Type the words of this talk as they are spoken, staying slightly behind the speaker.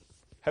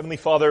Heavenly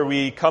Father,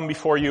 we come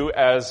before you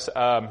as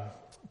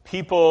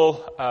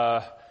people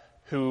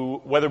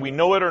who, whether we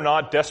know it or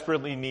not,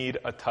 desperately need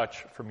a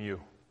touch from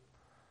you.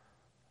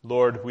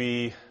 Lord,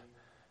 we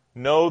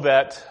know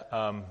that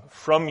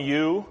from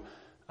you,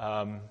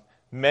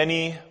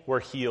 many were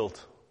healed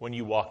when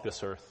you walked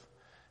this earth.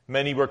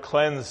 Many were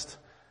cleansed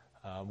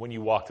when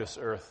you walked this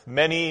earth.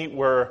 Many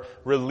were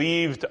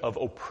relieved of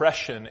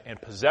oppression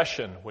and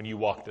possession when you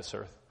walked this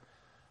earth.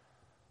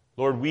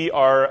 Lord, we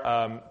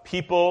are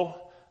people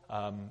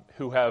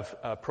who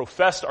have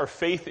professed our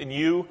faith in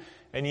you,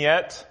 and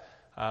yet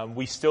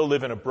we still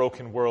live in a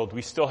broken world.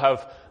 We still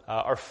have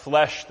our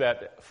flesh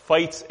that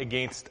fights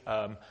against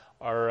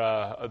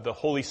the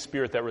Holy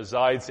Spirit that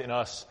resides in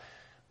us.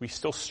 We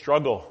still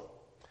struggle.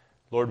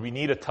 Lord, we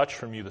need a touch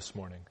from you this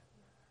morning,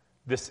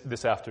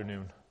 this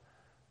afternoon.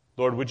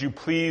 Lord, would you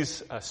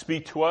please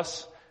speak to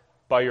us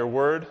by your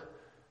word,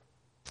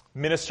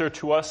 minister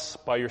to us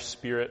by your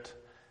Spirit,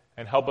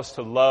 and help us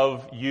to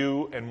love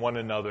you and one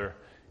another.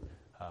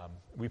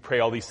 We pray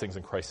all these things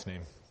in Christ's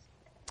name.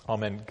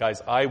 Amen.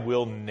 Guys, I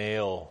will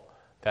nail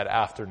that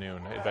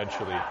afternoon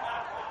eventually.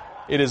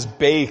 It is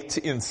baked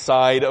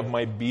inside of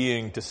my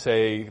being to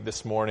say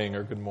this morning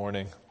or good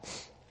morning.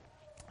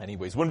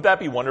 Anyways, wouldn't that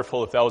be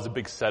wonderful if that was a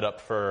big setup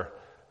for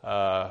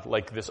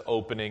like this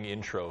opening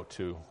intro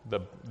to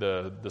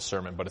the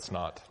sermon, but it's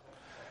not.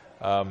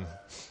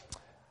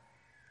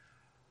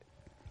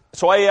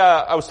 So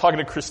I was talking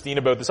to Christine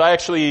about this.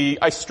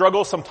 I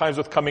struggle sometimes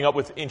with coming up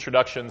with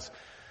introductions.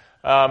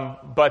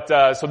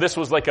 So this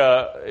was like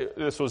at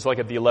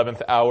the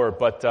 11th hour,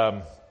 but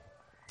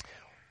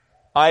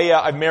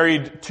I've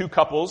married two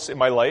couples in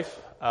my life.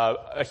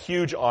 A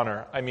huge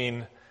honor. I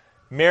mean,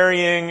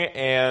 marrying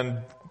and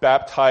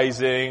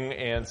baptizing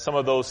and some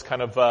of those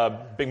kind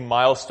of big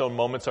milestone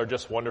moments are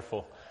just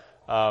wonderful.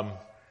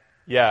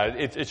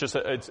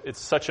 It's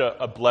such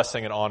a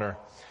blessing and honor.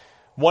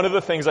 One of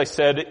the things I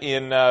said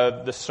in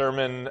the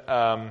sermon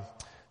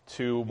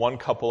to one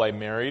couple I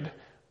married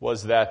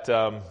was that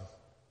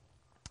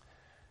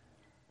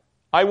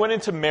I went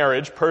into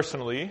marriage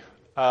personally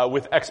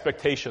with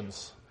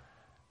expectations.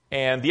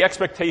 And the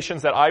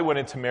expectations that I went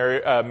into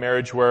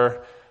marriage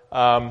were,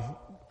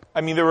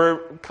 they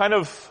were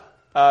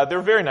they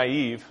were very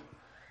naive.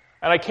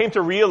 And I came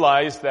to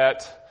realize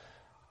that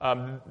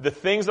the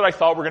things that I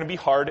thought were going to be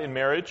hard in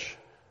marriage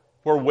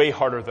were way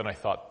harder than I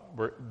thought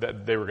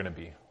that they were going to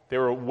be. They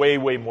were way,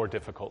 way more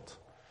difficult.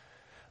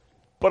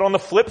 But on the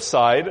flip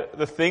side,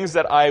 the things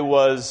that I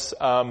was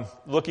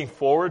looking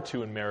forward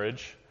to in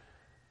marriage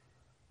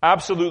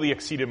absolutely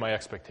exceeded my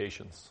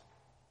expectations.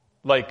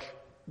 Like,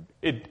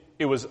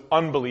 it was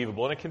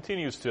unbelievable, and it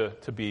continues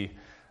to be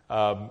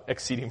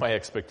exceeding my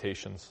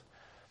expectations.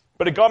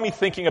 But it got me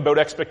thinking about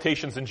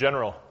expectations in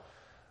general.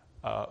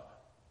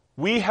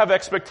 We have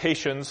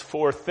expectations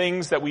for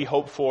things that we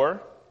hope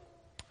for,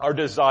 our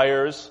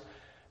desires,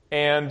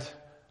 and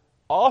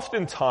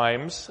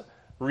oftentimes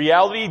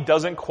reality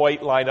doesn't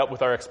quite line up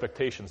with our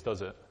expectations,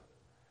 does it?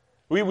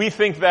 We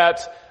think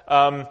that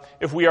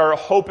if we are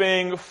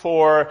hoping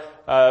for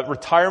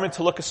retirement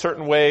to look a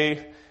certain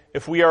way,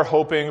 if we are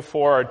hoping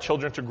for our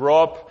children to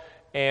grow up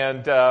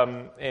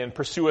and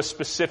pursue a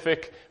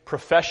specific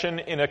profession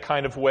in a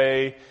kind of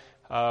way,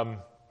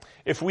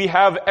 if we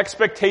have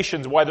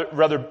expectations,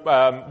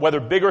 whether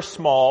big or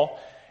small,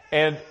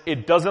 and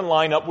it doesn't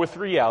line up with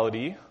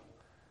reality,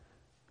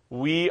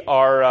 we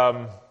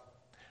have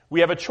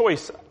a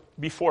choice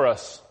before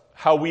us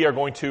how we are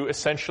going to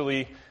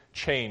essentially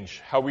change,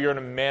 how we are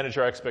going to manage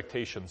our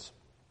expectations.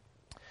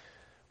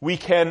 We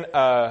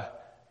have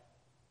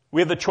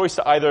the choice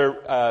to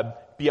either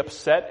be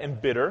upset and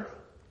bitter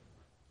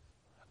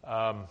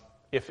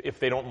if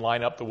they don't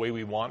line up the way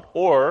we want,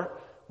 or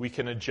we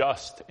can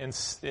adjust and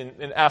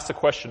ask the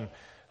question,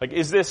 like,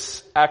 is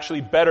this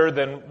actually better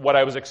than what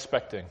I was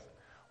expecting?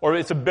 Or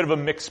it's a bit of a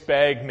mixed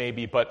bag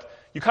maybe, but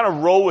you kind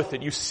of roll with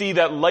it. You see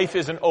that life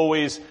isn't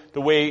always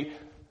the way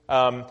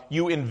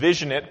you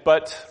envision it,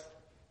 but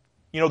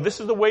this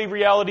is the way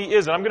reality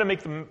is, and I'm going to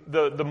make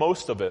the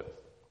most of it.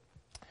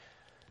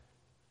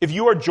 If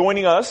you are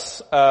joining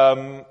us,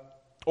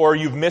 or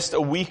you've missed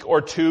a week or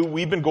two,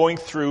 we've been going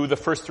through the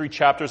first 3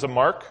 chapters of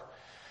Mark.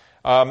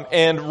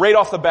 And right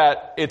off the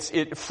bat,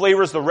 it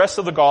flavors the rest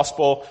of the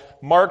gospel.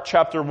 Mark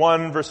chapter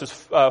 1, verses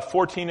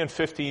 14 and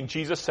 15,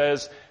 Jesus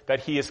says that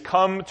he has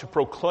come to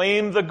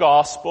proclaim the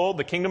gospel.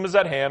 The kingdom is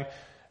at hand.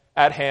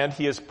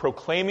 He is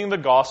proclaiming the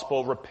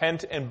gospel.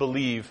 Repent and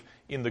believe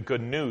in the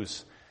good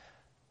news.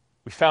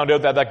 We found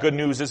out that good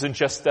news isn't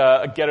just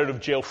a get out of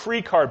jail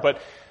free card,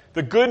 but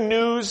the good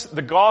news,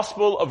 the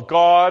gospel of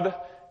God,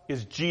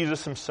 is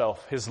Jesus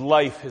himself, his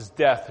life, his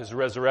death, his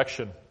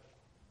resurrection.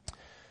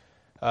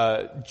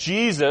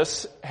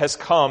 Jesus has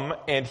come,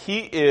 and he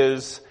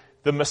is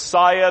the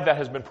Messiah that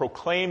has been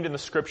proclaimed in the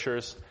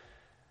Scriptures,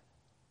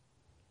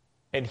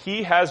 and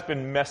he has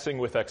been messing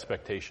with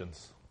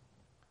expectations.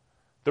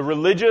 The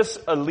religious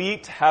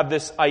elite have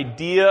this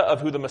idea of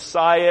who the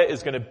Messiah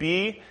is going to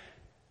be,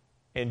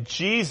 and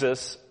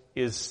Jesus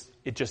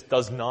it just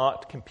does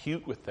not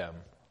compute with them.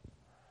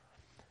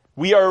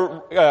 We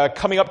are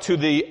coming up to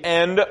the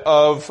end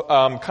of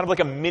kind of like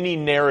a mini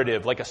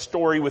narrative, like a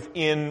story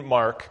within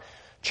Mark.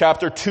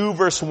 Chapter 2,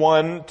 verse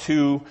 1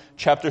 to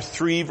chapter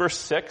 3, verse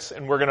 6,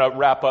 and we're going to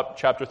wrap up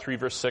chapter 3,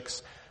 verse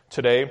 6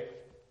 today.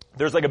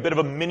 There's like a bit of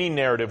a mini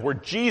narrative where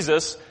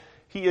Jesus,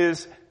 he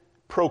is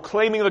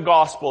proclaiming the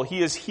gospel,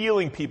 he is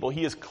healing people,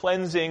 he is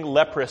cleansing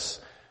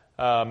leprous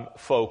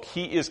folk,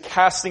 he is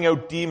casting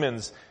out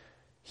demons,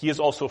 he is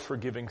also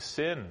forgiving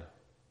sin.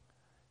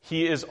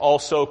 He is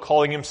also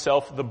calling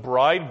himself the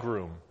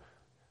bridegroom.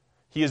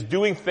 He is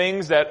doing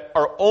things that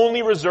are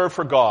only reserved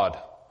for God.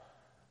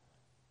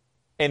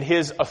 And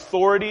his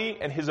authority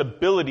and his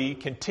ability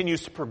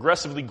continues to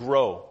progressively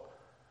grow.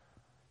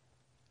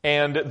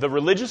 And the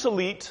religious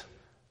elite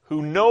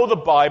who know the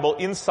Bible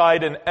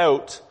inside and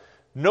out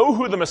know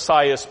who the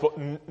Messiah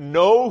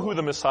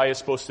is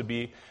supposed to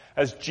be,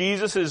 as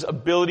Jesus'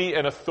 ability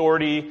and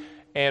authority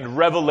and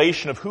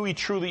revelation of who he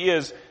truly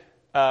is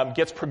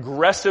gets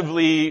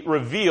progressively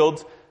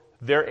revealed,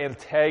 their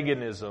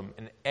antagonism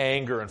and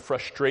anger and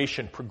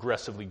frustration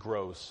progressively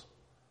grows.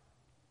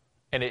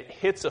 And it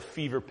hits a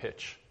fever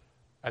pitch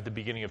at the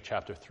beginning of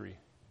chapter 3.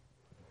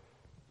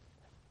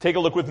 Take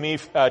a look with me,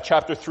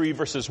 chapter 3,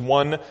 verses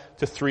 1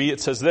 to 3. It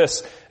says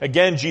this: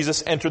 Again,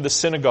 Jesus entered the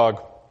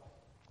synagogue.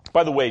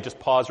 By the way, just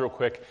pause real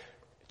quick.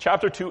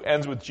 Chapter 2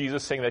 ends with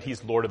Jesus saying that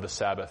he's Lord of the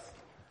Sabbath.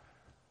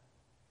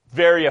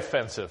 Very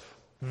offensive.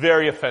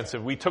 Very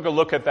offensive. We took a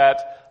look at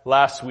that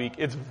last week.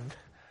 It's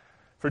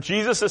for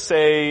Jesus to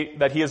say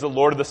that he is the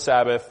Lord of the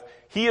Sabbath,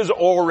 he is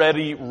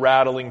already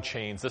rattling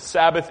chains. The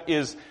Sabbath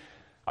is,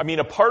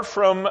 apart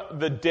from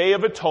the Day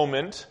of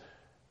Atonement,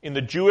 in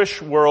the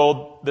Jewish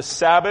world, the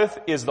Sabbath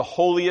is the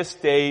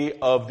holiest day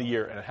of the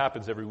year, and it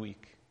happens every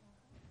week.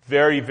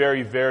 Very,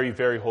 very, very,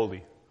 very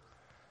holy.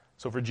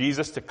 So for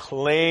Jesus to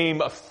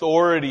claim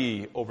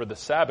authority over the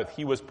Sabbath,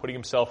 he was putting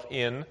himself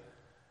in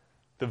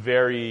the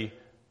very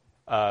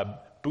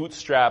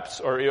bootstraps,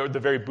 or the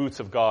very boots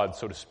of God,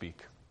 so to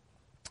speak.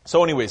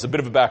 So anyways, a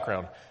bit of a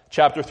background.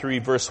 Chapter 3,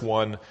 verse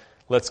 1.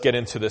 Let's get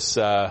into this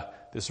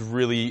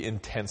really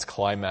intense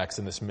climax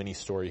in this mini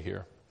story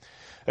here.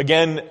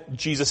 Again,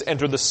 Jesus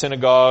entered the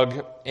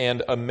synagogue,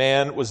 and a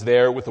man was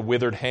there with a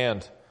withered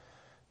hand.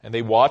 And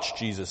they watched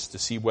Jesus to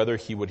see whether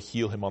he would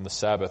heal him on the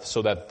Sabbath,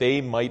 so that they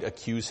might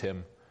accuse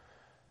him.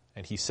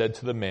 And he said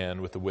to the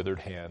man with the withered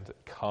hand,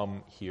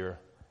 "Come here."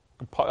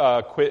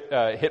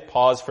 Hit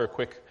pause for a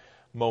quick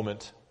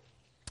moment.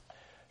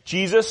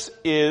 Jesus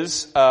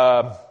is,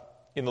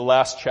 in the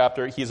last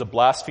chapter, he is a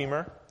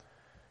blasphemer.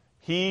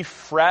 He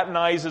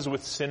fraternizes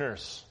with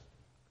sinners.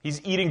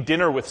 He's eating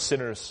dinner with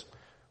sinners.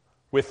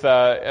 With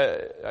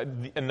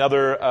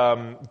another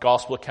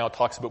gospel account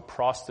talks about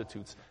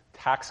prostitutes,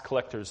 tax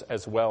collectors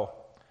as well.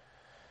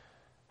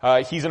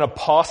 He's an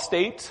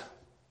apostate.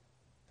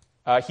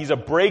 He's a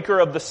breaker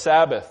of the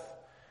Sabbath.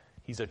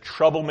 He's a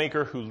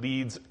troublemaker who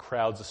leads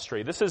crowds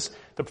astray. This is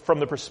from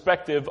the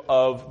perspective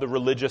of the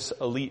religious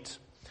elite.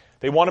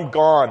 They want him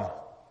gone.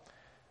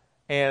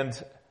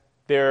 And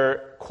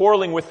they're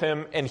quarreling with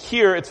him. And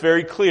here it's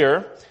very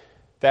clear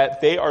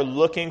that they are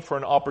looking for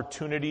an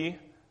opportunity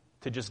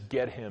to just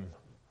get him.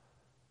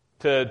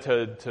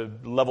 To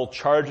level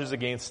charges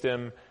against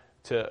him,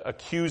 to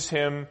accuse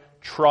him,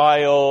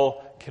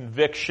 trial,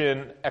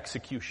 conviction,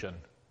 execution.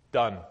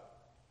 Done.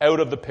 Out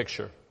of the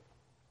picture.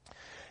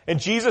 And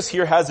Jesus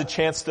here has a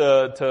chance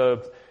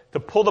to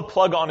pull the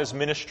plug on his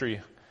ministry,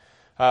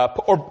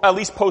 or at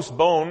least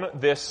postpone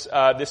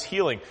this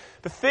healing.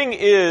 The thing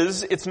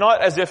is, it's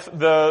not as if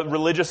the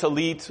religious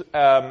elite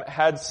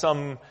had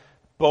some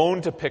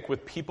bone to pick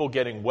with people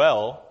getting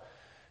well.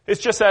 It's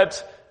just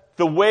that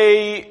the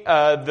way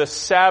the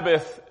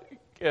Sabbath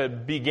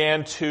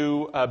began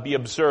to be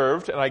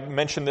observed, and I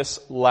mentioned this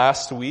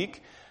last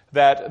week,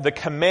 that the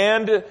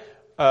command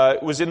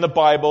was in the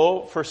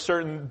Bible for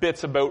certain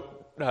bits about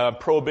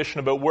prohibition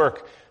about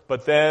work,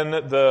 but then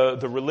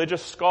the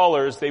religious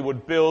scholars, they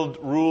would build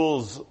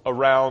rules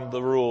around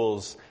the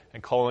rules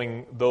and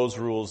calling those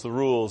rules the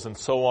rules and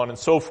so on and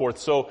so forth.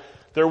 So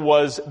there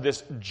was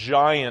this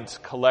giant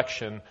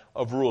collection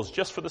of rules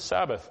just for the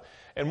Sabbath.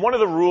 And one of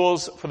the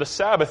rules for the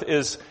Sabbath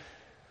is,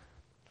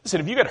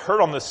 listen, if you get hurt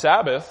on the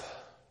Sabbath,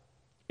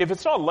 if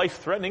it's not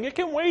life-threatening, it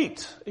can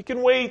wait. It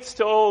can wait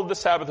till the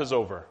Sabbath is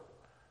over.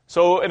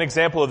 So an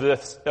example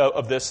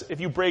of this,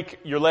 if you break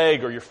your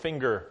leg or your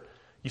finger,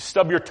 you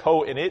stub your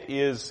toe and it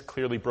is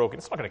clearly broken,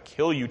 it's not going to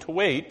kill you to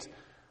wait.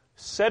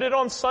 Set it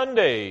on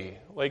Sunday.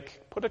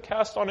 Put a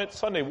cast on it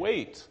Sunday.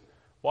 Wait.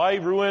 Why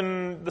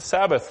ruin the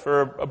Sabbath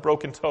for a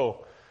broken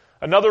toe?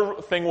 Another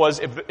thing was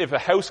if a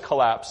house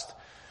collapsed,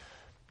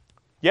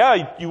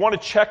 you want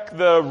to check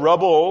the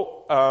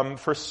rubble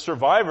for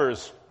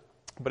survivors.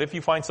 But if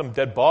you find some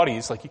dead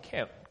bodies, you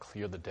can't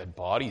clear the dead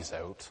bodies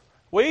out.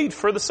 Wait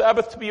for the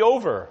Sabbath to be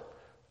over.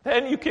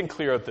 Then you can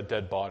clear out the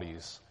dead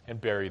bodies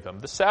and bury them.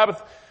 The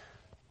Sabbath,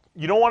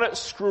 you don't want to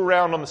screw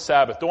around on the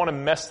Sabbath. Don't want to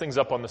mess things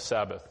up on the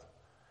Sabbath.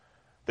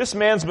 This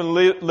man's been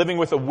living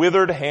with a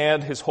withered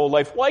hand his whole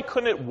life. Why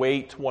couldn't it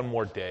wait one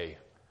more day?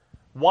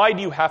 Why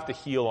do you have to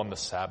heal on the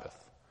Sabbath?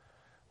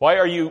 Why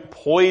are you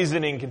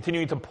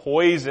continuing to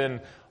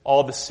poison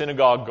all the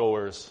synagogue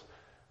goers?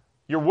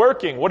 You're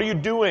working. What are you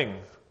doing?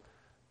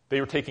 They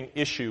were taking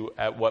issue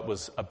at what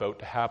was about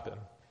to happen.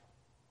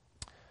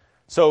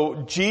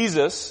 So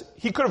Jesus,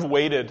 he could have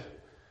waited.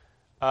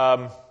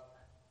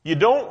 You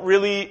don't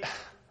really,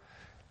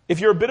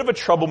 if you're a bit of a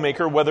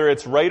troublemaker, whether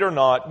it's right or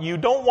not, you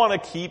don't want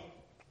to keep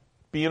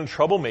being a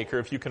troublemaker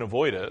if you can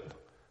avoid it.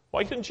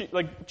 Why couldn't you,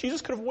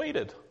 Jesus could have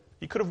waited.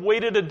 He could have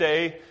waited a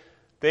day.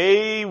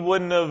 They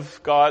wouldn't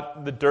have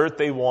got the dirt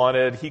they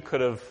wanted. He could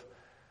have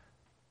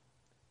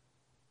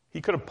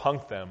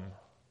punked them,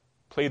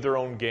 played their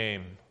own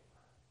game.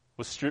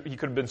 He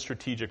could have been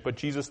strategic, but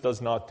Jesus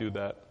does not do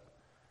that.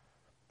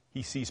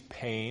 He sees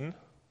pain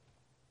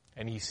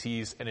and he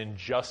sees an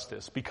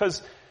injustice.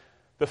 Because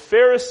the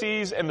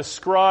Pharisees and the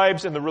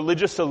scribes and the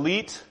religious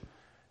elite,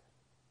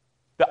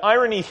 the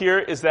irony here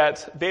is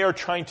that they are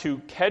trying to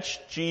catch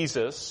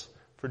Jesus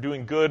for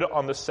doing good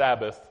on the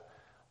Sabbath,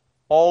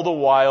 all the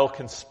while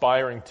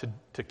conspiring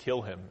to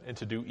kill him and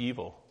to do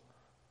evil.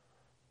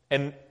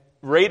 And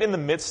right in the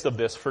midst of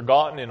this,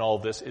 forgotten in all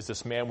this, is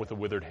this man with a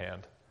withered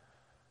hand.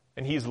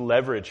 And he's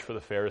leverage for the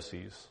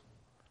Pharisees.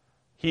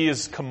 He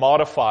is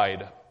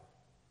commodified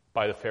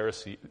by the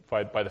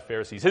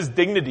Pharisees. His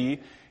dignity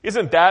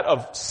isn't that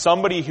of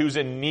somebody who's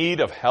in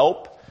need of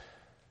help.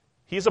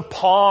 He's a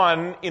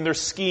pawn in their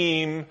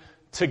scheme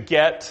to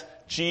get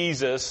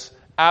Jesus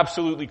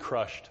absolutely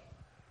crushed.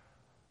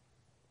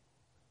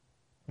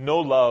 No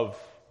love,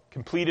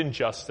 complete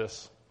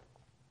injustice.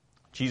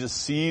 Jesus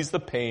sees the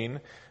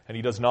pain, and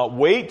he does not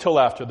wait till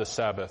after the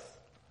Sabbath.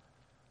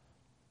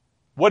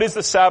 What is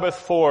the Sabbath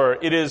for?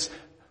 It is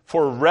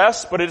for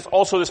rest, but it is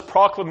also this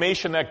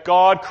proclamation that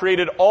God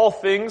created all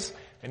things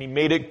and he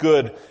made it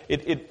good.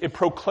 It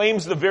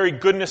proclaims the very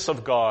goodness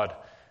of God.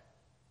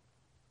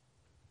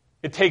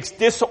 It takes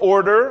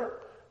disorder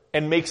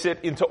and makes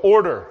it into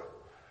order.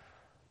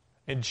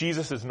 And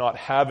Jesus is not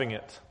having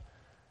it.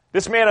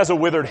 This man has a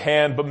withered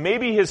hand, but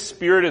maybe his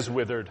spirit is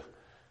withered.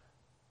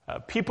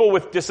 People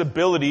with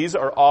disabilities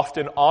are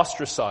often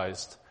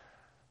ostracized.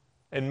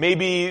 And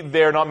maybe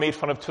they're not made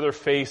fun of to their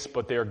face,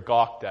 but they are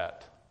gawked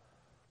at.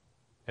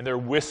 And they're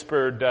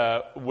whispered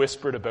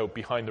about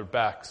behind their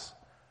backs.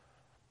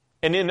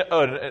 And in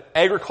an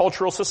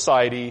agricultural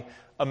society,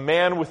 a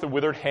man with a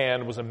withered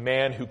hand was a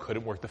man who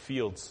couldn't work the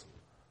fields.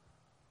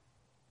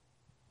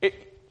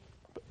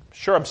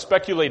 Sure, I'm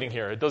speculating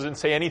here. It doesn't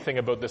say anything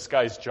about this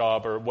guy's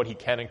job or what he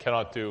can and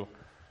cannot do.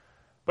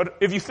 But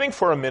if you think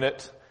for a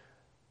minute,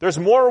 there's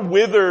more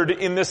withered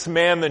in this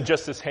man than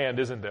just his hand,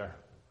 isn't there?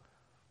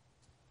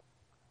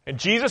 And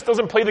Jesus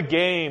doesn't play the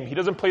game. He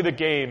doesn't play the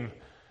game.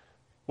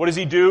 What does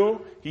he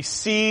do? He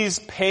sees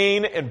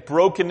pain and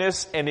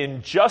brokenness and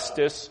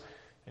injustice,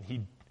 and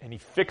he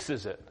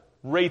fixes it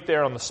right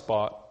there on the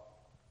spot.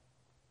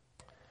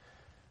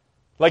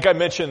 Like I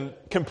mentioned,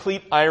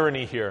 complete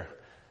irony here.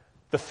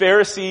 The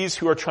Pharisees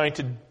who are trying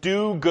to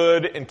do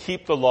good and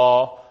keep the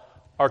law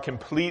are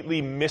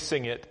completely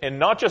missing it. And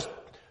not just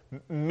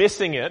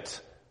missing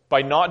it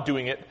by not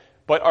doing it,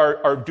 but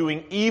are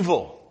doing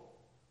evil.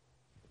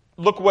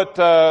 Look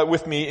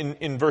with me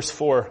in verse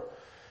 4.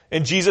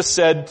 And Jesus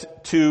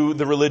said to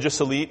the religious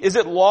elite, "Is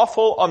it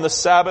lawful on the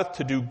Sabbath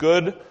to do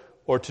good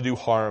or to do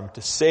harm,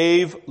 to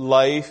save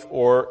life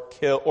or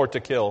to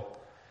kill?"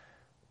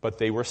 But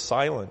they were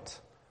silent,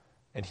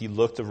 and he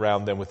looked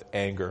around them with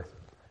anger,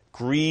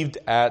 grieved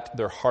at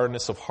their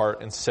hardness of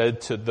heart, and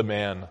said to the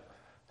man,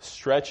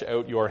 "Stretch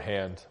out your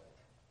hand."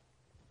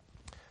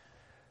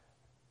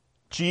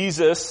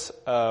 Jesus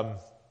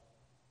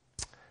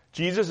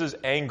is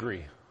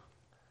angry.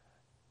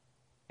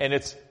 And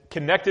it's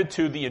connected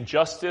to the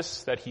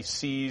injustice that he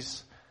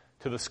sees,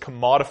 to this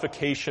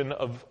commodification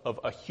of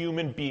a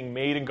human being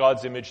made in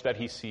God's image that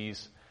he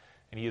sees.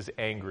 And he is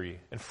angry.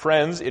 And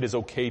friends, it is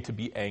okay to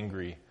be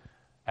angry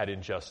at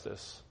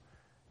injustice.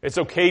 It's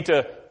okay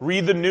to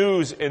read the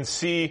news and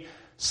see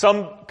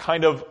some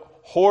kind of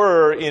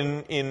horror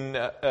in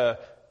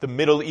the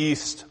Middle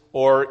East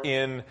or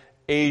in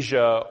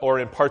Asia or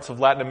in parts of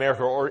Latin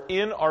America or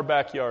in our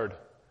backyard,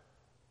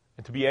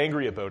 and to be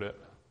angry about it.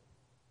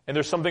 And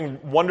there's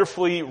something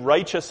wonderfully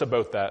righteous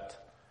about that.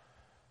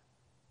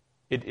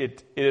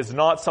 It is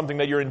not something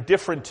that you're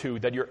indifferent to,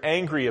 that you're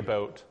angry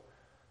about.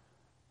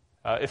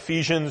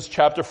 Ephesians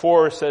chapter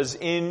 4 says,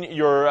 "In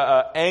your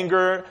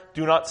anger,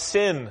 do not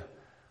sin."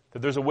 That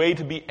there's a way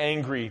to be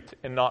angry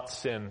and not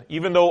sin.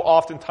 Even though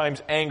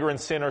oftentimes anger and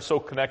sin are so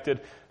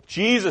connected,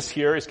 Jesus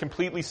here is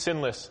completely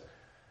sinless.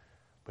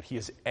 But he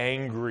is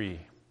angry.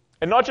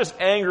 And not just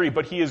angry,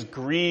 but he is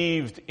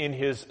grieved in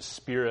his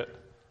spirit.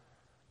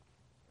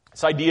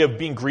 This idea of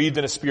being grieved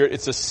in his spirit,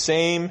 it's the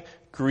same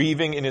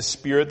grieving in his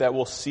spirit that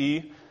we'll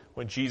see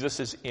when Jesus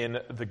is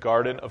in the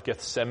Garden of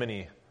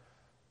Gethsemane.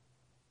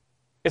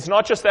 It's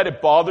not just that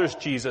it bothers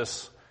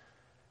Jesus,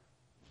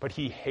 but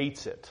he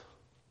hates it.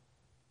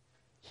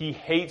 He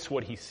hates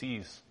what he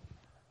sees.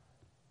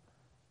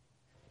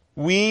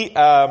 We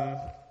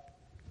can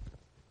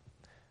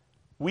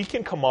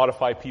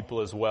commodify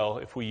people as well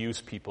if we use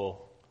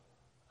people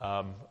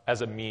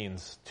as a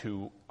means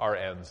to our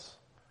ends.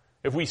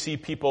 If we see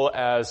people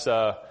as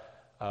a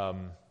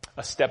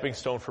stepping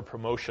stone for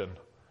promotion,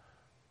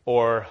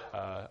 or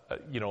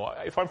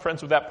if I'm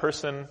friends with that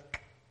person,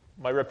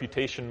 my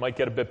reputation might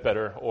get a bit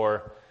better.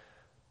 Or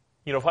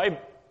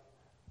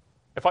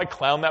if I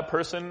clown that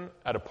person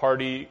at a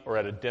party or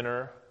at a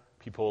dinner,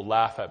 people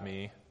laugh at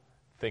me,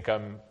 think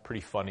I'm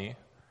pretty funny.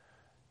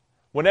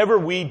 Whenever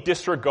we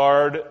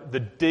disregard the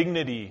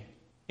dignity,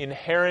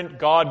 inherent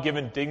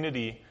God-given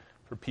dignity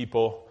for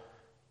people,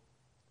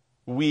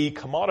 we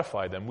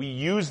commodify them. We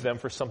use them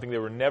for something they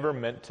were never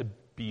meant to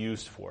be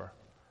used for.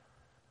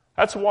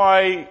 That's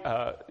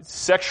why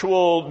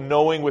sexual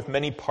knowing with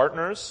many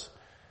partners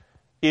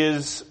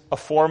is a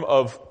form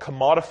of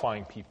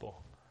commodifying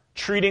people,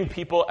 treating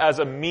people as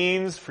a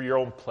means for your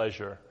own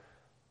pleasure.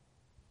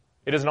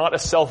 It is not a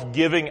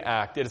self-giving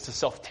act, it is a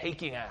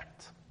self-taking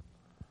act.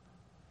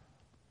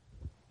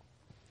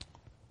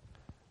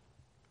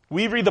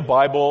 We read the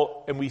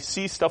Bible and we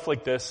see stuff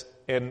like this,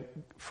 and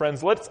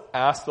friends, let's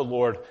ask the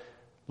Lord,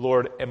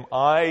 am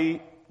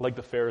I like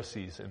the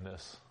Pharisees in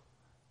this?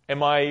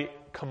 Am I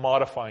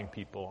commodifying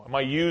people? Am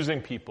I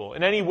using people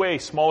in any way,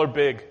 small or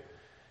big?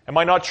 Am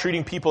I not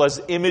treating people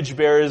as image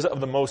bearers of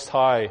the Most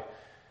High?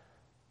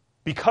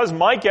 Because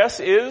my guess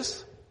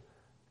is,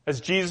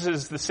 as Jesus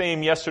is the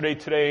same yesterday,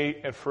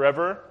 today, and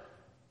forever,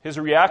 his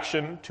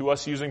reaction to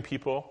us using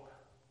people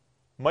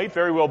might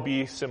very well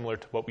be similar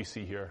to what we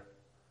see here.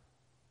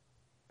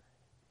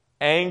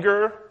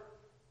 Anger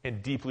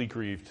and deeply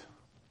grieved.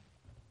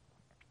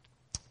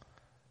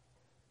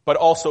 But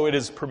also it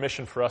is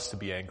permission for us to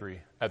be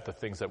angry at the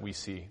things that we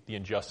see, the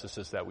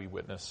injustices that we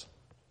witness.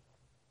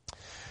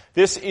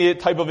 This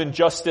type of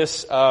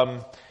injustice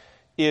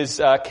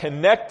is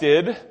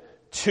connected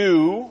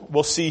to,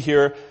 we'll see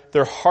here,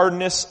 their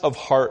hardness of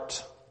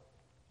heart.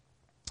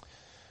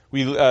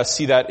 We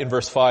see that in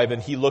verse 5,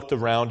 and he looked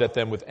around at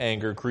them with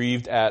anger,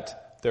 grieved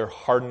at their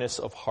hardness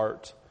of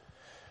heart.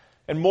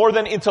 And more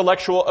than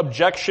intellectual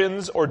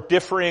objections or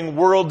differing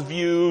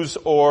worldviews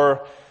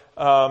or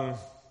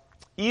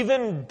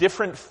even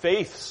different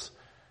faiths,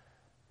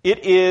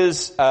 it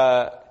is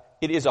a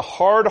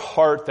hard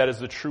heart that is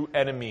the true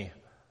enemy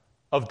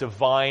of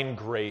divine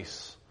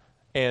grace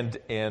and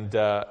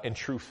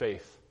true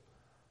faith.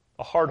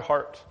 A hard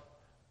heart.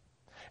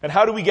 And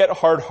how do we get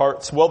hard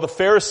hearts? Well, the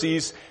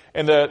Pharisees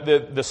and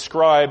the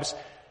scribes,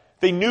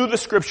 they knew the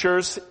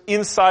Scriptures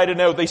inside and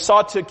out. They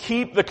sought to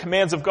keep the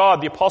commands of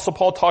God. The Apostle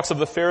Paul talks of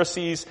the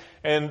Pharisees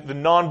and the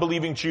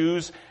non-believing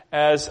Jews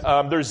as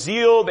their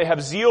zeal. They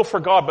have zeal for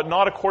God, but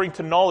not according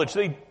to knowledge.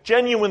 They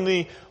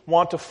genuinely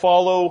want to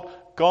follow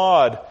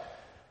God,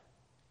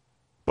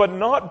 but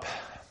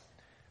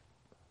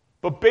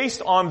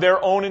based on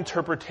their own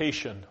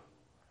interpretation,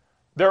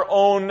 their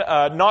own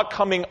not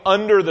coming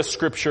under the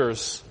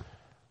Scriptures,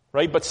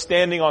 right? But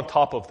standing on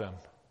top of them.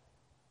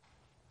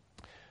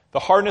 The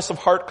hardness of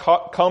heart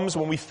comes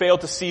when we fail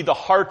to see the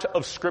heart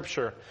of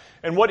Scripture.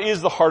 And what is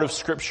the heart of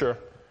Scripture?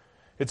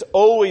 It's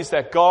always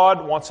that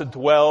God wants to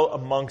dwell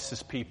amongst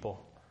His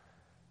people.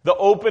 The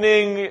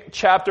opening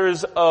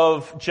chapters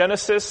of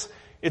Genesis,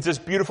 it's this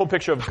beautiful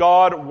picture of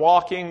God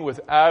walking with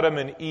Adam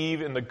and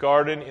Eve in the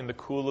garden in the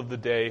cool of the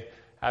day.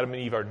 Adam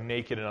and Eve are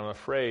naked and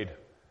unafraid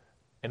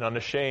and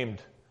unashamed.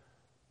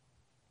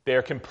 They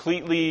are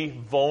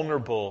completely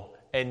vulnerable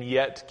and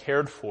yet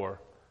cared for.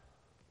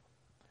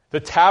 The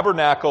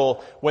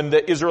tabernacle, when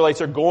the Israelites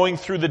are going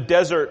through the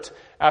desert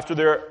after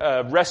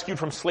they're rescued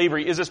from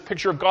slavery, is this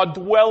picture of God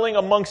dwelling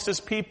amongst His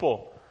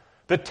people.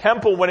 The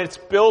temple, when it's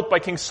built by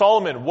King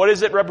Solomon, what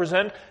does it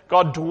represent?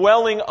 God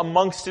dwelling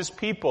amongst His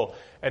people.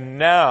 And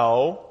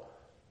now,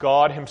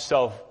 God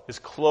Himself is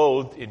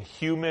clothed in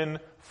human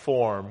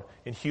form,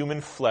 in human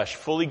flesh,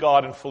 fully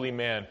God and fully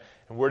man.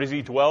 And where does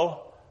He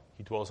dwell?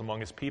 He dwells among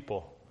His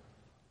people.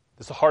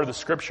 This is the heart of the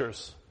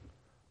Scriptures.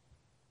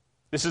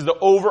 This is the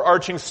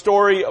overarching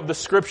story of the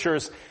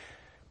Scriptures.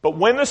 But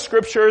when the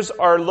Scriptures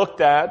are looked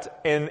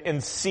at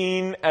and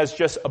seen as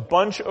just a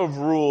bunch of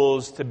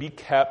rules to be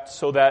kept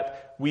so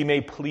that we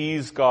may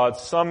please God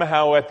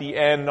somehow at the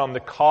end on the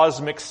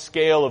cosmic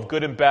scale of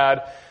good and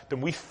bad, then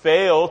we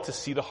fail to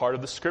see the heart of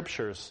the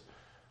Scriptures.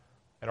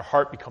 And our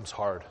heart becomes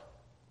hard.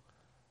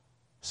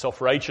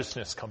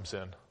 Self-righteousness comes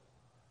in.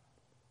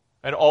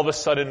 And all of a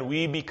sudden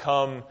we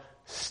become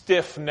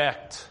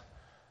stiff-necked.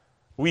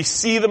 We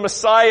see the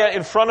Messiah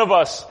in front of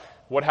us.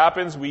 What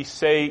happens? We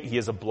say He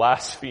is a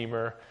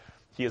blasphemer.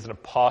 He is an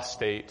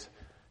apostate.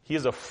 He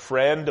is a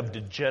friend of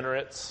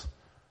degenerates.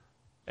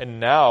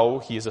 And now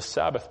He is a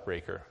Sabbath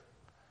breaker.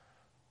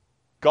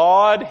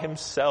 God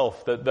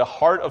Himself, the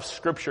heart of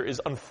Scripture,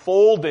 is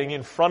unfolding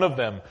in front of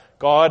them.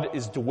 God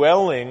is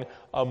dwelling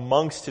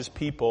amongst His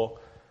people,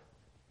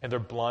 and they're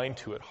blind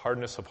to it.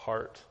 Hardness of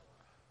heart.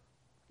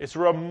 It's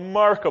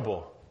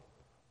remarkable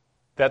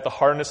that the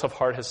hardness of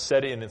heart has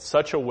set in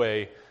such a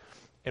way.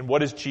 And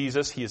what is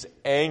Jesus? He is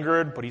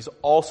angered, but He's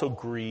also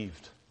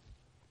grieved.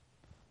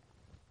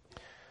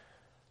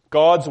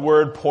 God's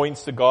Word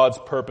points to God's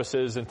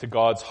purposes and to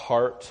God's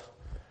heart.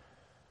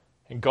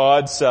 And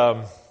God's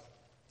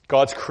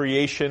God's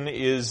creation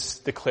is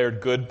declared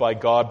good by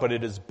God, but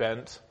it is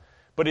bent.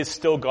 But it's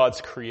still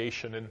God's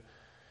creation. And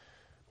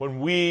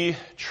when we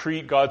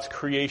treat God's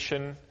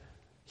creation,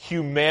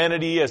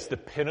 humanity as the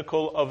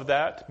pinnacle of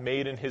that,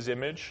 made in His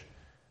image,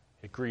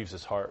 it grieves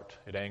His heart.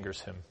 It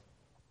angers Him.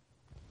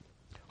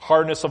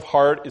 Hardness of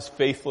heart is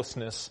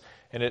faithlessness,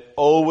 and it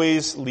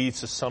always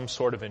leads to some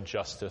sort of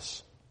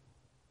injustice.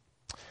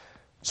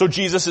 So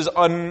Jesus is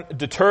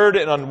undeterred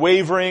and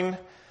unwavering.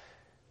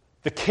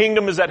 The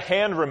kingdom is at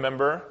hand,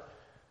 remember.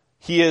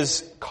 He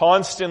is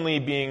constantly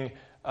being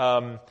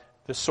the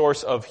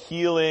source of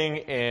healing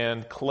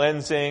and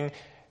cleansing.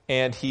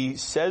 And He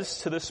says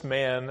to this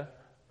man,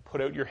 put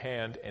out your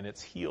hand, and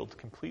it's healed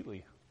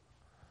completely.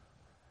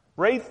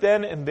 Right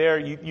then and there,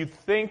 you'd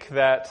think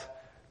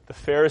that the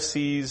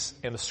Pharisees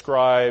and the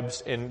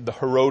scribes and the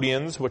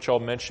Herodians, which I'll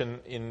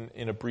mention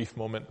in a brief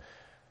moment,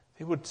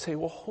 they would say,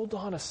 well, hold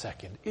on a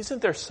second.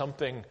 Isn't there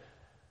something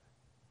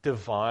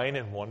divine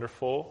and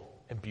wonderful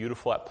and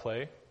beautiful at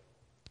play?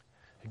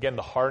 Again,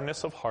 the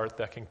hardness of heart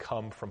that can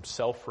come from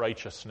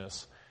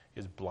self-righteousness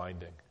is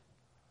blinding.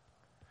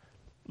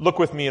 Look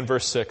with me in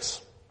verse 6.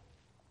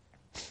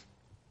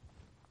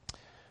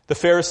 The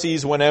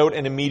Pharisees went out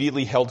and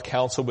immediately held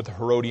counsel with the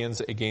Herodians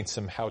against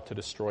him, how to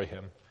destroy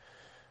him.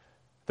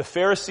 The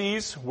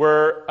Pharisees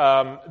were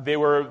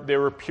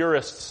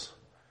purists.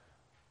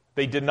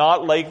 They did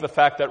not like the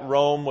fact that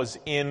Rome was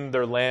in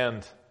their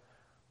land.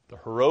 The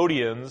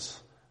Herodians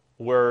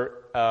were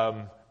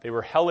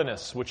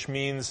Hellenists, which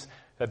means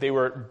that they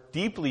were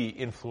deeply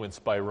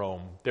influenced by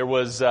Rome. There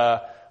was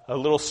a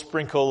little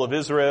sprinkle of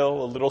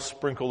Israel, a little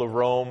sprinkle of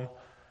Rome,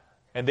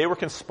 and they were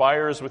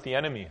conspirators with the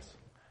enemies.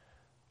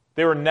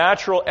 They were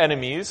natural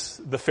enemies,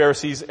 the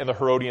Pharisees and the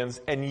Herodians,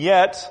 and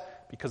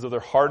yet, because of their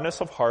hardness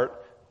of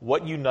heart,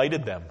 what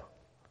united them?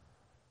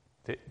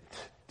 The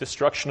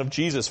destruction of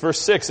Jesus.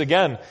 Verse 6,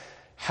 again,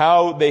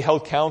 how they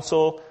held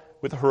counsel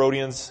with the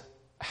Herodians,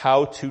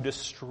 how to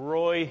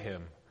destroy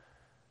him.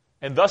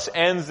 And thus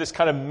ends this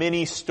kind of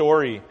mini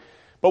story.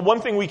 But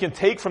one thing we can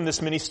take from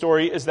this mini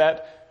story is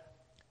that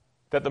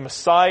the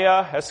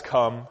Messiah has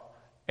come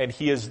and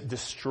He is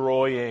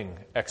destroying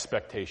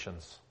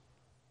expectations.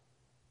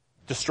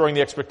 Destroying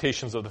the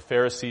expectations of the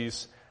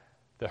Pharisees,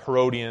 the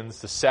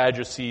Herodians, the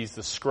Sadducees,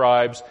 the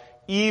scribes,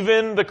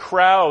 even the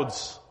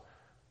crowds.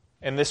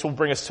 And this will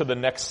bring us to the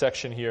next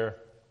section here.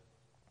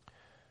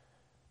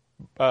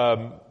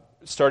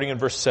 Starting in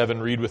verse 7,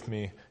 read with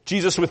me.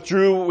 Jesus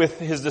withdrew with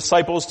His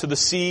disciples to the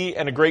sea,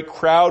 and a great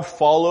crowd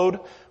followed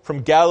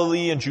from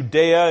Galilee and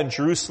Judea and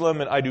Jerusalem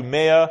and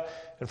Idumea,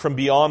 and from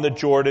beyond the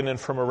Jordan and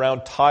from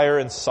around Tyre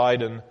and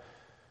Sidon.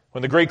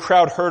 When the great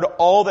crowd heard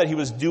all that He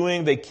was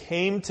doing, they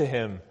came to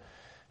Him,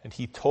 and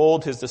He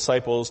told His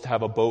disciples to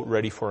have a boat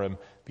ready for Him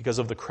because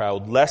of the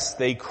crowd, lest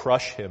they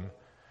crush Him.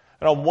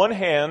 And on one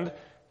hand,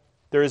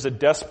 there is a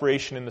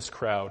desperation in this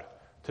crowd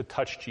to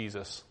touch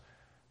Jesus,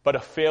 but a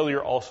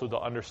failure also to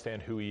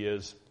understand who He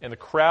is. And the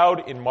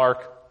crowd in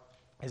Mark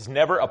is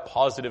never a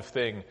positive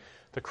thing.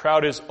 The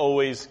crowd is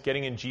always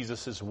getting in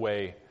Jesus'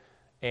 way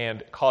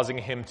and causing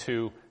Him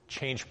to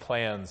change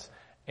plans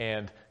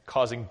and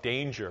causing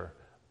danger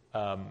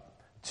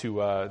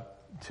to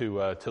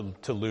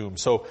loom.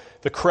 So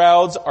the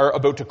crowds are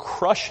about to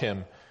crush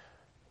Him.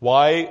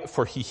 Why?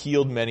 For He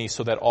healed many,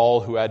 so that all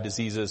who had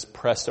diseases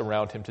pressed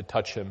around Him to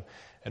touch Him.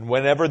 And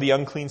whenever the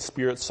unclean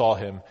spirits saw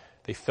Him,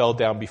 they fell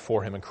down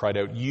before Him and cried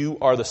out, "You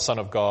are the Son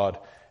of God."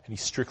 And He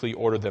strictly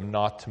ordered them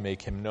not to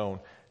make Him known.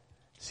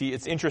 See,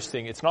 it's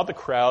interesting. It's not the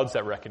crowds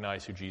that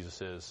recognize who Jesus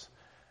is.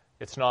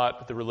 It's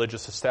not the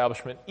religious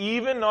establishment,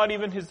 not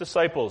even His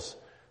disciples.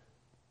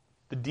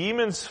 The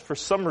demons, for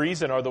some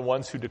reason, are the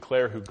ones who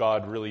declare who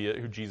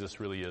Jesus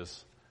really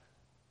is.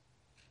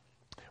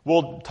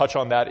 We'll touch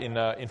on that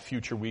in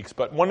future weeks.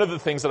 But one of the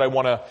things that I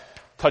want to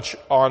touch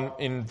on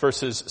in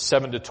verses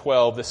 7 to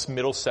 12, this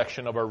middle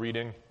section of our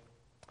reading,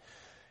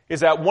 is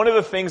that one of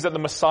the things that the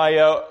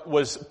Messiah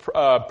was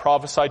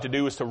prophesied to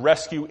do is to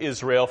rescue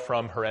Israel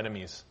from her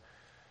enemies.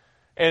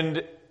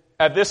 And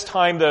at this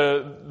time,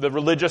 the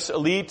religious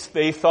elite,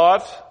 they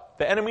thought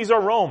the enemies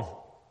are Rome.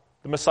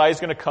 The Messiah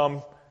is going to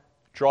come,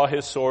 draw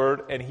His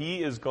sword, and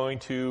He is going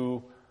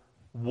to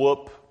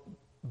whoop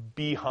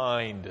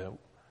behind.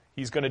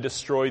 He's going to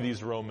destroy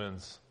these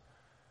Romans.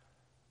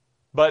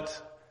 But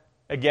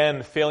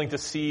again, failing to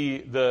see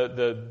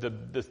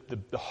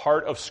the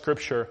heart of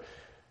Scripture,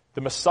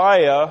 the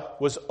Messiah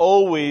was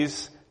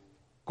always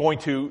going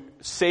to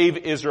save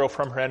Israel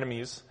from her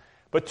enemies.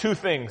 But two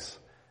things.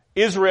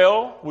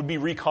 Israel would be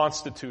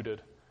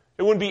reconstituted.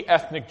 It wouldn't be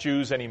ethnic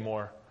Jews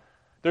anymore.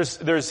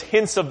 There's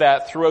hints of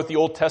that throughout the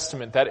Old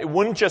Testament, that it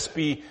wouldn't just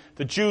be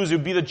the Jews, it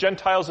would be the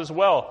Gentiles as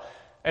well.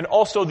 And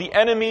also the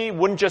enemy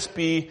wouldn't just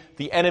be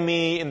the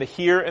enemy in the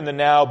here and the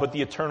now, but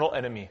the eternal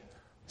enemy,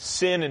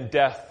 sin and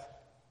death.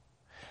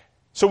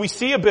 So we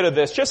see a bit of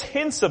this, just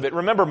hints of it.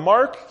 Remember,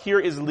 Mark here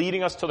is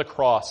leading us to the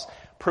cross,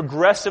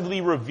 progressively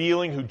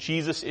revealing who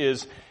Jesus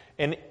is.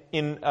 And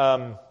in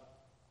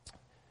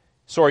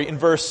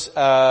verse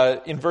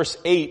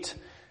 8,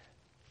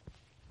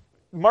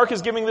 Mark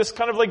is giving this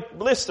kind of like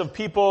list of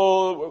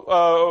people,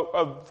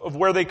 of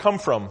where they come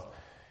from.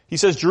 He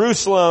says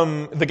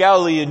Jerusalem, the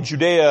Galilee and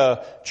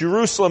Judea,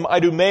 Jerusalem,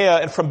 Idumea,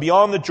 and from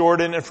beyond the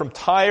Jordan, and from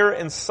Tyre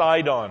and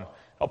Sidon.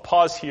 I'll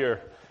pause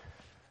here.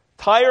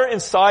 Tyre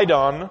and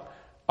Sidon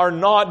are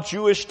not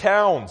Jewish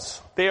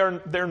towns.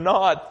 They're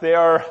not. They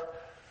are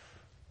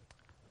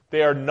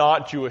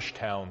not Jewish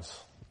towns.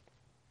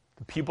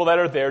 The people that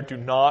are there do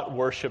not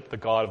worship the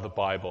God of the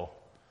Bible.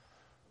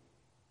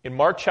 In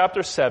Mark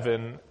chapter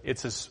 7,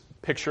 it's this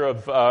picture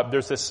of,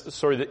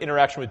 the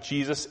interaction with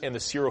Jesus and the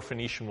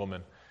Syrophoenician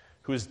woman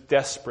who is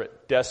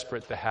desperate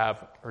to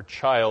have her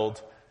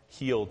child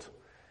healed.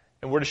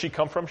 And where does she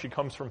come from? She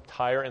comes from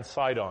Tyre and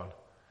Sidon.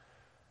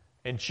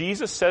 And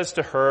Jesus says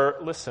to her,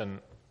 listen,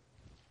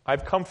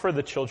 I've come for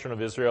the children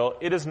of Israel.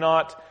 It is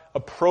not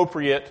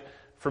appropriate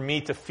for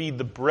me to feed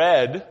the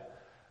bread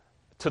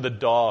to the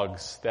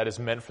dogs that is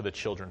meant for the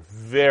children.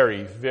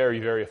 Very, very,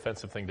 very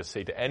offensive thing to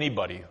say to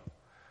anybody.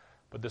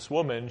 But this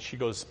woman, she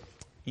goes,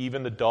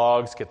 even the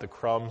dogs get the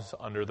crumbs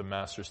under the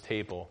master's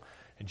table.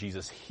 And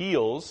Jesus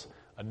heals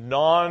a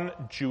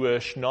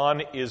non-Jewish,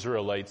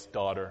 non-Israelite's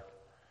daughter.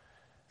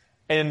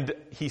 And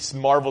he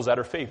marvels at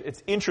her faith.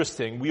 It's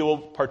interesting. We will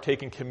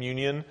partake in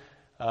communion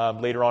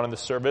later on in the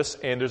service.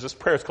 And there's this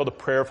prayer. It's called the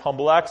prayer of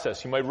humble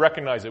access. You might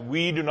recognize it.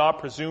 We do not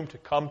presume to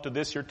come to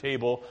this your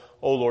table,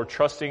 O Lord,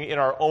 trusting in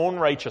our own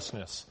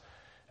righteousness.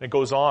 And it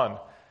goes on.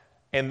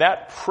 And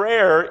that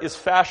prayer is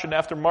fashioned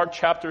after Mark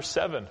chapter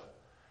 7.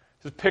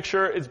 It's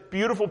a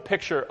beautiful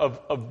picture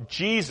of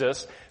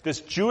Jesus, this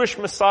Jewish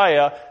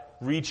Messiah,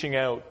 reaching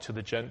out to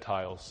the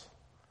Gentiles.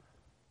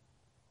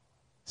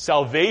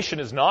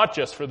 Salvation is not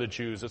just for the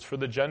Jews, it's for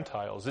the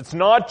Gentiles. It's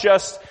not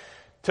just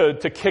to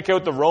kick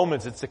out the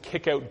Romans, it's to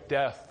kick out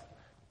death.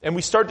 And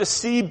we start to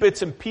see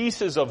bits and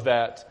pieces of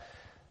that.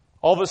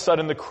 All of a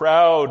sudden the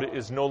crowd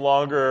is no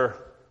longer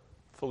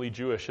fully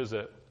Jewish, is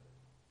it?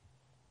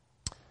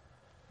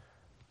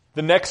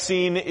 The next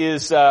scene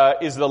is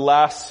the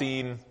last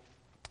scene.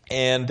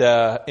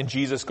 And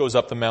Jesus goes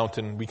up the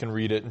mountain. We can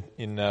read it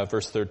in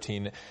verse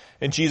 13.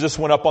 And Jesus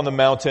went up on the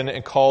mountain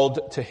and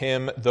called to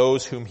him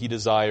those whom he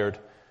desired,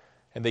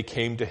 and they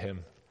came to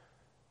him.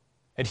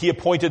 And he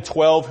appointed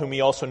 12, whom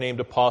he also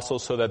named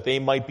apostles, so that they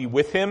might be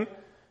with him,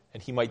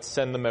 and he might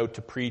send them out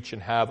to preach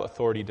and have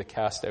authority to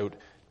cast out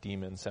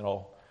demons. And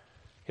I'll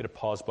hit a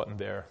pause button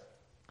there.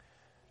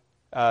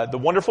 The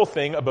wonderful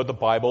thing about the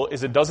Bible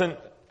is it doesn't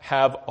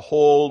have a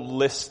whole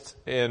list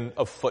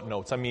of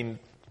footnotes. I mean,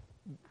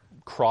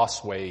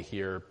 Crossway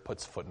here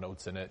puts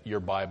footnotes in it. Your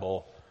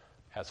Bible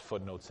has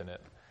footnotes in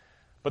it.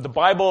 But the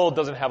Bible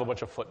doesn't have a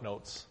bunch of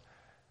footnotes.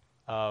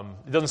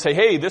 It doesn't say,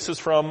 hey, this is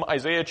from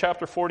Isaiah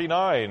chapter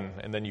 49,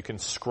 and then you can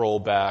scroll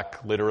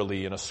back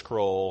literally in a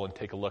scroll and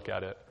take a look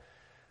at it.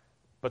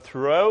 But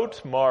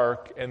throughout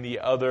Mark and the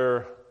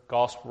other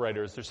gospel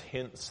writers, there's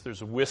hints,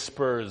 there's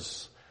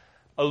whispers,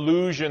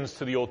 allusions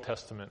to the Old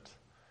Testament.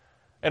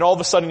 And all of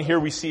a sudden here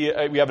we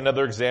have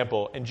another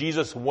example. And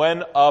Jesus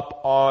went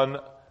up on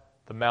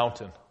the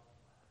mountain.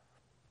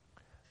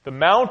 The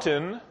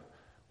mountain,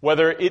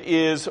 whether it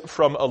is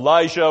from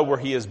Elijah where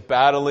he is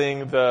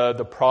battling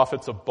the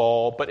prophets of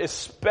Baal, but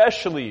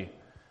especially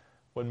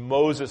when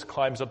Moses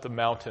climbs up the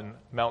mountain,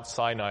 Mount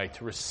Sinai,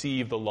 to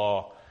receive the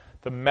law.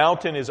 The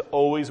mountain is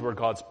always where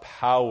God's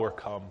power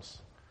comes,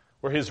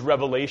 where his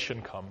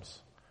revelation comes.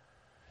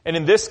 And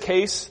in this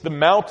case, the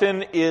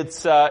mountain,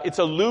 it's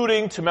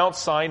alluding to Mount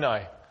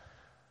Sinai.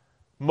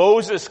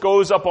 Moses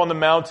goes up on the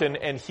mountain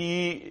and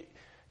he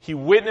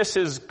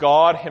witnesses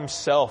God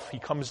himself. He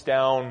comes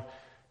down,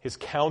 his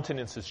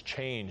countenance is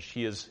changed.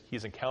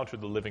 He's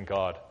encountered the living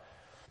God.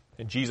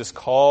 And Jesus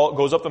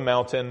goes up the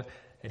mountain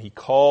and he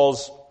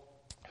calls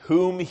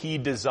whom he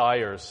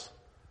desires.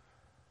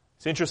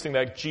 It's interesting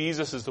that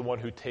Jesus is the one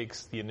who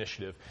takes the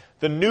initiative.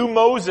 The new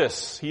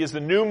Moses, he is the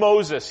new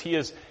Moses. He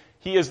is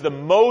the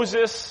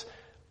Moses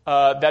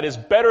that is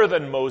better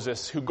than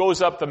Moses, who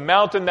goes up the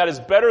mountain that is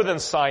better than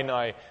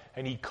Sinai,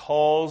 and he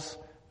calls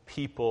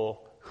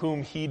people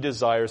whom he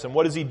desires. And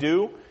what does he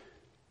do?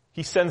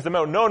 He sends them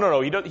out. No,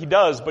 he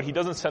does, but he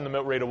doesn't send them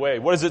out right away.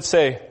 What does it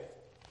say?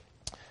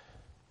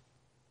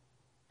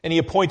 And he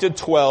appointed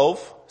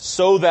 12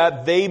 so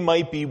that they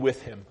might be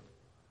with him.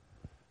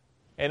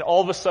 And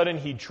all of a sudden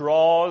he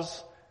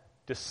draws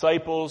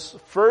disciples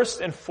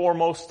first and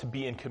foremost to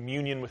be in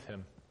communion with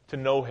him, to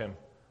know him.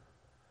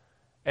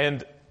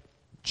 And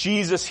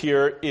Jesus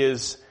here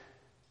is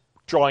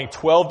drawing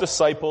 12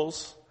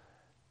 disciples,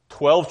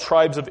 12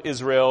 tribes of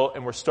Israel,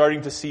 and we're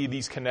starting to see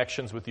these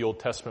connections with the Old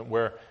Testament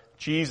where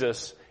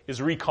Jesus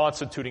is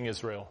reconstituting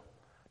Israel.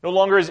 No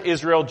longer is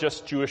Israel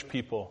just Jewish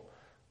people,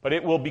 but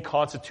it will be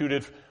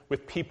constituted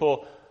with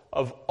people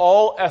of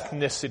all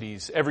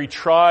ethnicities, every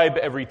tribe,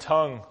 every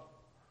tongue.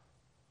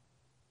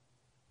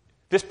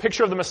 This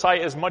picture of the Messiah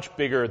is much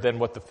bigger than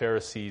what the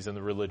Pharisees and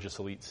the religious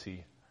elite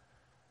see.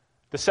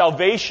 The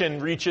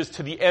salvation reaches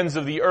to the ends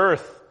of the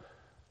earth.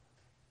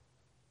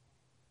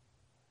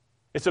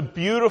 It's a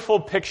beautiful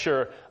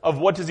picture of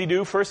what does he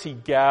do? First, he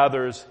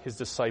gathers his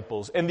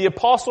disciples. And the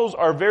apostles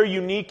are very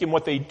unique in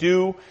what they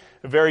do,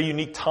 a very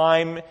unique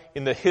time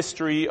in the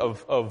history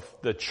of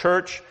the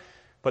church.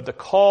 But the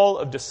call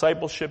of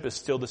discipleship is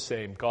still the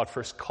same. God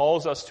first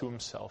calls us to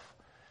himself.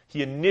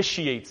 He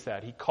initiates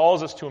that. He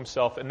calls us to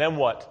himself. And then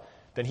what?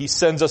 Then he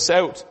sends us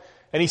out.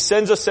 And he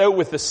sends us out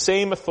with the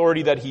same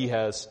authority that he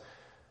has.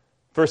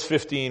 Verse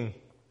 15,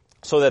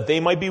 so that they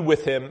might be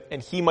with him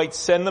and he might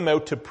send them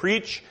out to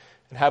preach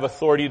and have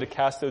authority to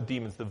cast out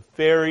demons. The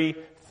very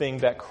thing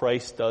that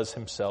Christ does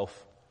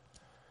himself.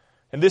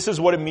 And this is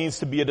what it means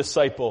to be a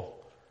disciple.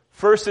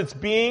 First it's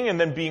being and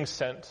then being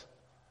sent.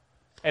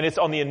 And it's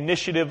on the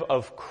initiative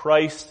of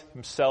Christ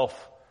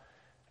himself.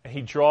 And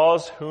he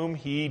draws whom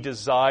he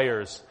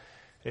desires.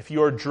 If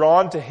you are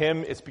drawn to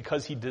him, it's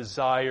because he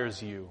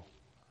desires you.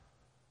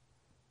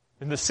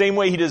 In the same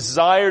way he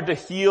desired to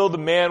heal the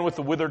man with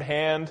the withered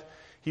hand,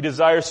 he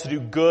desires to do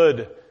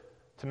good,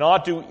 to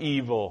not do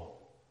evil,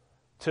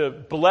 to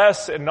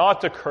bless and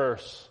not to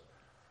curse,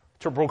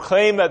 to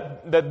proclaim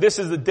that this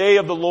is the day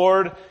of the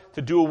Lord,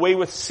 to do away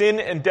with sin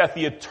and death,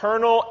 the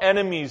eternal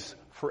enemies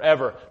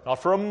forever.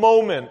 Not for a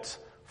moment,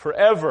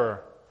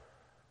 forever.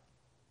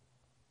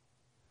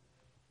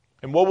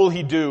 And what will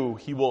he do?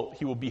 He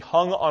will be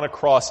hung on a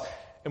cross.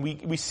 And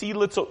we see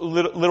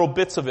little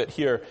bits of it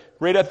here,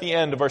 right at the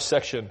end of our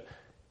section.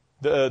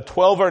 The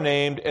 12 are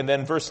named, and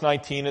then verse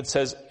 19 it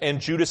says, and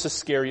Judas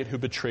Iscariot who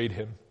betrayed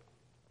him.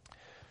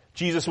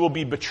 Jesus will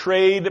be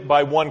betrayed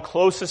by one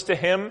closest to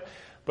him,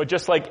 but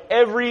just like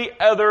every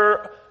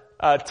other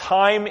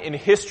time in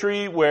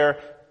history where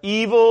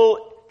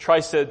evil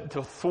tries to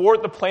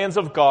thwart the plans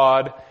of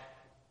God,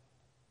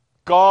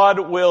 God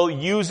will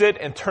use it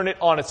and turn it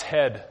on its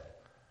head.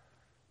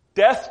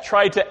 Death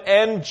tried to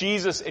end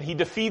Jesus, and he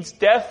defeats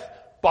death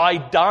by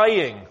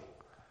dying.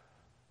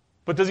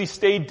 But does he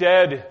stay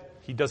dead?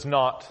 He does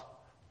not.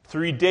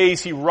 3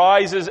 days he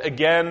rises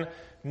again,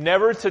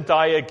 never to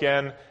die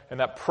again, and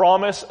that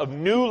promise of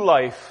new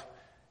life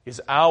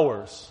is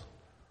ours.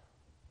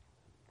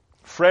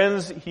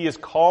 Friends, he is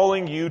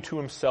calling you to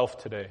himself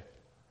today.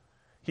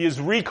 He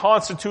has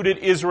reconstituted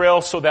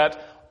Israel so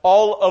that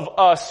all of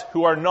us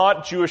who are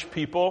not Jewish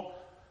people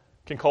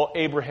can call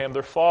Abraham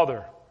their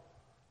father.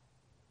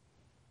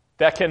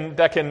 That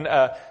can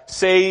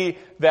say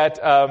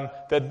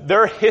that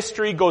their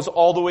history goes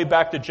all the way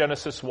back to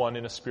Genesis 1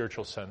 in a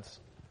spiritual sense.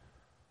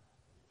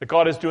 That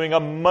God is doing a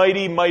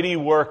mighty, mighty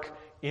work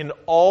in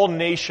all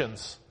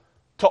nations,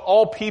 to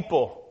all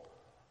people.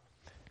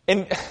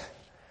 And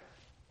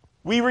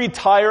we read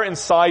Tyre and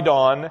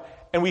Sidon,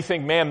 and we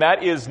think, man,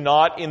 that is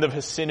not in the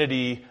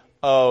vicinity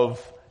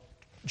of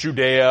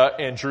Judea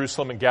and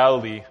Jerusalem and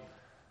Galilee.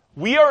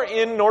 We are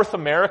in North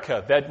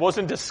America that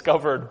wasn't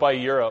discovered by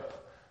Europe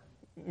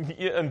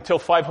until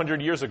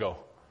 500 years ago.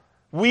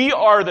 We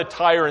are the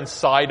Tyre and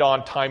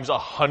Sidon times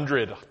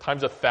 100,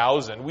 times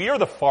 1,000. We are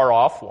the far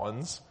off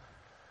ones.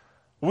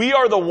 We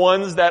are the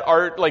ones that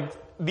are like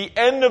the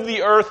end of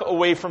the earth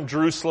away from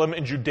Jerusalem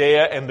and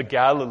Judea and the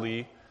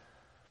Galilee.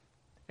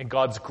 And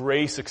God's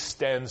grace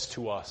extends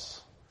to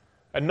us.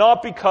 And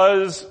not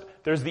because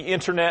there's the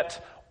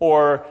internet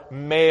or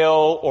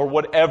mail or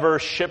whatever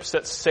ships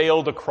that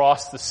sailed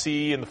across the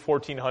sea in the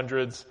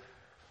 1400s.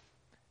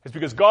 It's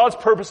because God's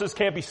purposes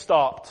can't be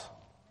stopped.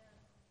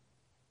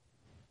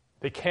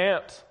 They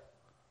can't.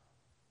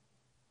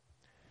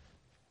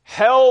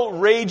 Hell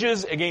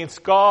rages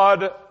against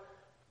God,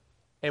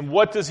 and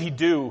what does he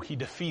do? He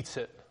defeats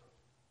it.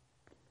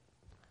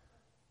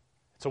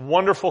 It's a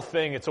wonderful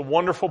thing. It's a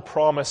wonderful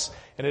promise,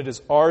 and it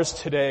is ours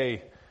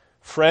today.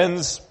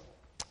 Friends,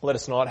 let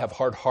us not have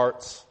hard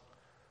hearts.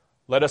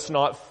 Let us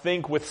not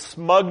think with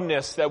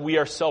smugness that we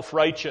are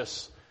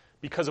self-righteous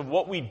because of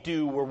what we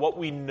do or what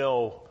we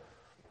know.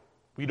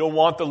 We don't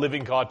want the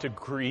living God to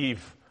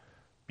grieve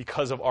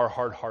because of our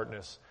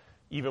hard-heartedness.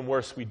 Even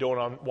worse, we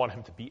don't want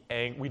him to be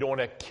angry. We don't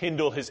want to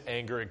kindle his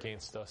anger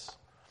against us.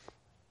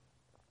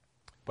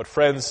 But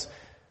friends,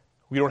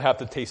 we don't have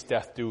to taste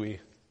death, do we?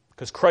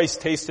 Because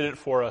Christ tasted it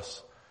for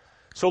us.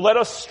 So let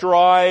us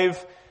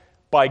strive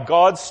by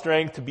God's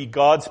strength to be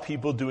God's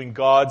people doing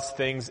God's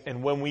things.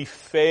 And when we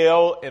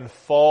fail and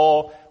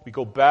fall, we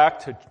go back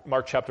to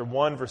Mark chapter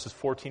 1, verses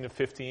 14 and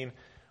 15.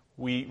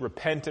 We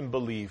repent and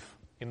believe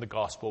in the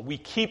gospel. We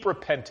keep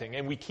repenting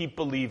and we keep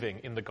believing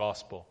in the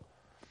gospel.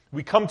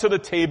 We come to the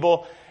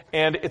table,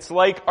 and it's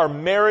like our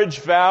marriage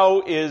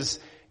vow is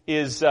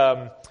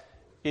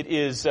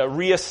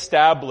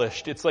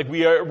reestablished. It's like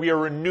we are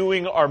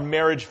renewing our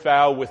marriage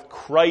vow with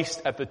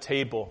Christ at the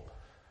table,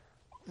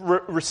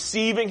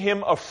 receiving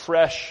him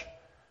afresh,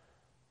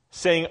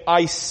 saying,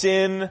 I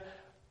sin,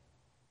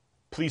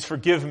 please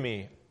forgive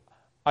me.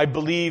 I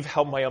believe,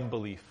 help my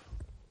unbelief.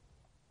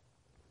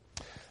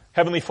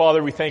 Heavenly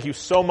Father, we thank you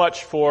so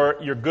much for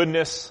your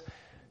goodness,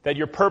 that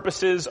your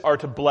purposes are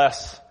to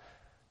bless,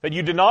 that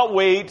you did not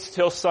wait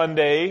till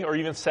Sunday or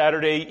even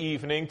Saturday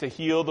evening to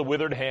heal the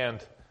withered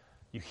hand.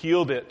 You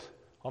healed it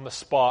on the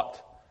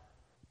spot.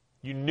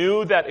 You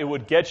knew that it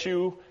would get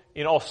you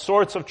in all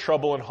sorts of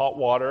trouble and hot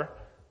water,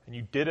 and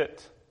you did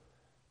it.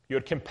 You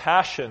had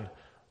compassion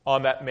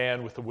on that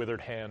man with the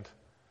withered hand.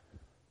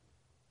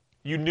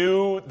 You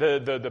knew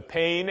the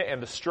pain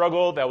and the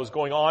struggle that was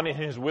going on in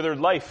his withered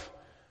life.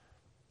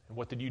 And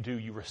what did you do?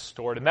 You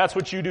restored. And that's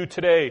what you do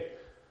today.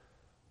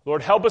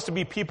 Lord, help us to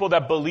be people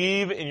that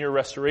believe in your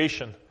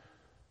restoration,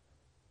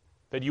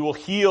 that you will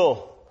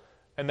heal,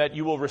 and that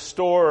you will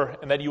restore,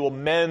 and that you will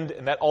mend,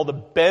 and that all the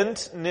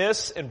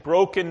bentness and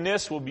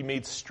brokenness will be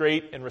made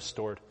straight and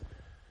restored.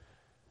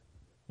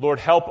 Lord,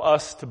 help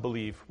us to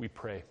believe, we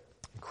pray.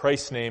 In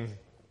Christ's name,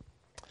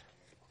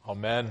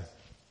 amen.